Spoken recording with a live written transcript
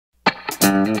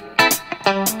Good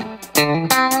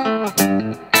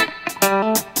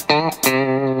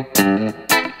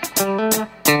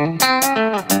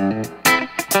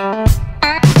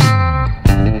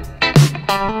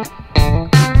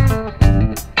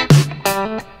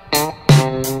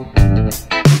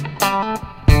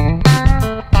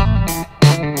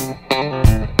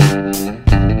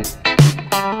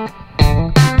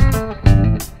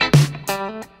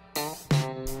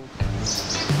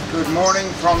morning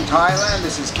from Thailand.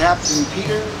 This is Captain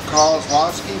Peter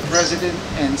Kozlowski, President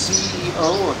and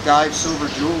CEO of DiveSilver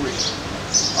Jewelry.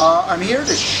 I'm here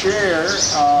to share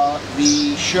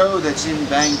the show that's in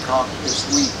Bangkok this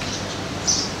week.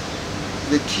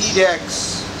 The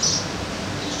TDEX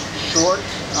short,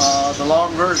 the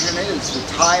long version is the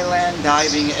Thailand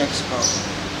Diving Expo.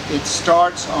 It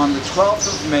starts on the 12th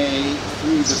of May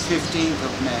through the 15th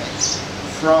of May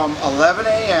from 11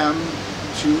 a.m.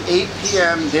 to 8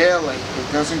 p.m. daily.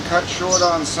 It doesn't cut short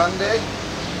on Sunday,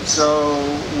 so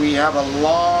we have a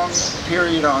long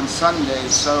period on Sunday,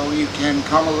 so you can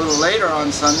come a little later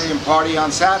on Sunday and party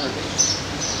on Saturday.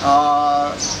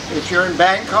 If you're in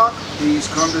Bangkok, please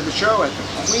come to the show at the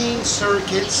Queen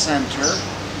Circuit Center.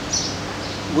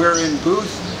 We're in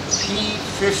booth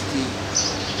P50.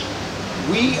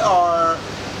 We are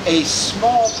a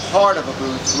small part of a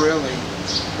booth, really.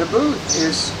 The booth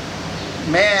is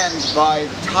manned by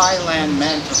the Thailand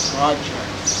Manta Project.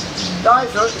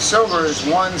 DiveSilver is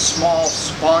one small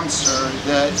sponsor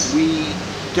that we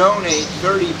donate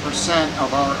 30%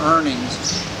 of our earnings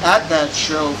at that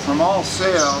show from all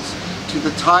sales to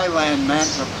the Thailand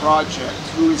Manta Project,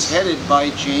 who is headed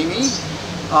by Jamie.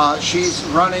 She's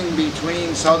running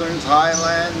between southern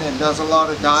Thailand and does a lot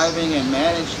of diving and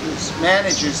manages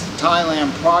the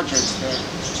Thailand projects there,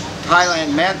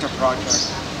 Thailand Manta Project.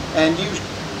 And you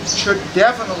should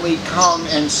definitely come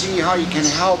and see how you can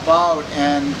help out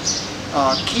and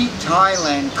keep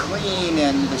Thailand clean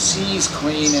and the seas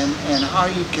clean, and how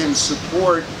you can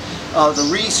support the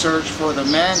research for the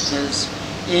mantas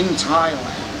in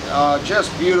Thailand.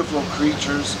 Just beautiful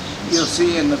creatures you'll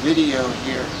see in the video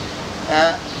here.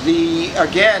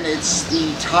 Again, it's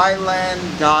the Thailand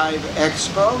Dive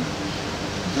Expo,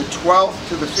 the 12th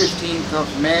to the 15th of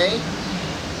May.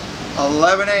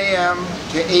 11 a.m.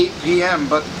 to 8 p.m.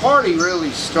 but the party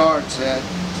really starts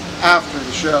after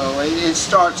the show. It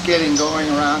starts getting going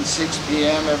around 6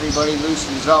 p.m. Everybody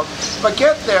loosens up, but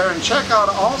get there and check out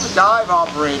all the dive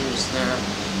operators there.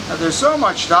 There's so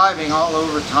much diving all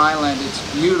over Thailand. It's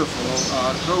beautiful.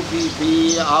 Koh Phi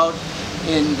Phi out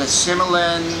in the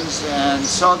Similans and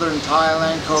southern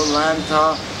Thailand, Koh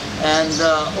Lanta, and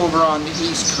over on the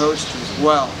east coast as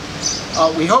well.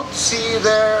 We hope to see you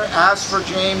there. Ask for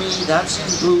Jamie. That's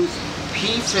in booth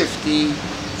P50.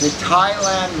 The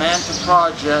Thailand Manta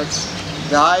Project.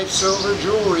 DiveSilver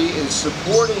Jewelry is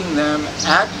supporting them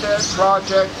at their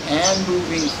project, and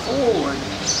moving forward,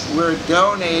 we're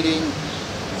donating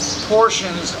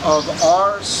portions of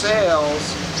our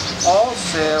sales, all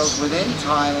sales within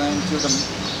Thailand, to the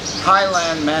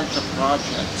Thailand Manta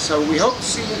Project. So we hope to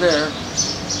see you there.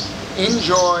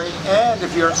 Enjoy, and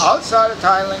if you're outside of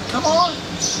Thailand, come on,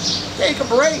 take a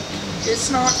break. It's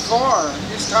not far.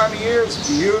 This time of year is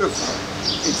beautiful.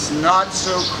 It's not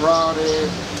so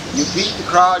crowded. You beat the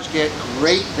crowds, get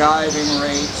great diving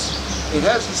rates. It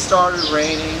hasn't started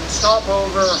raining. Stop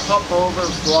over, hop over,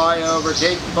 fly over,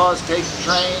 take the bus, take the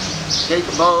train, take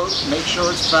a boat, make sure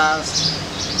it's fast.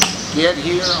 Get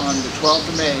here on the 12th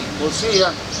of May. We'll see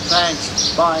ya.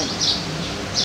 Thanks. Bye.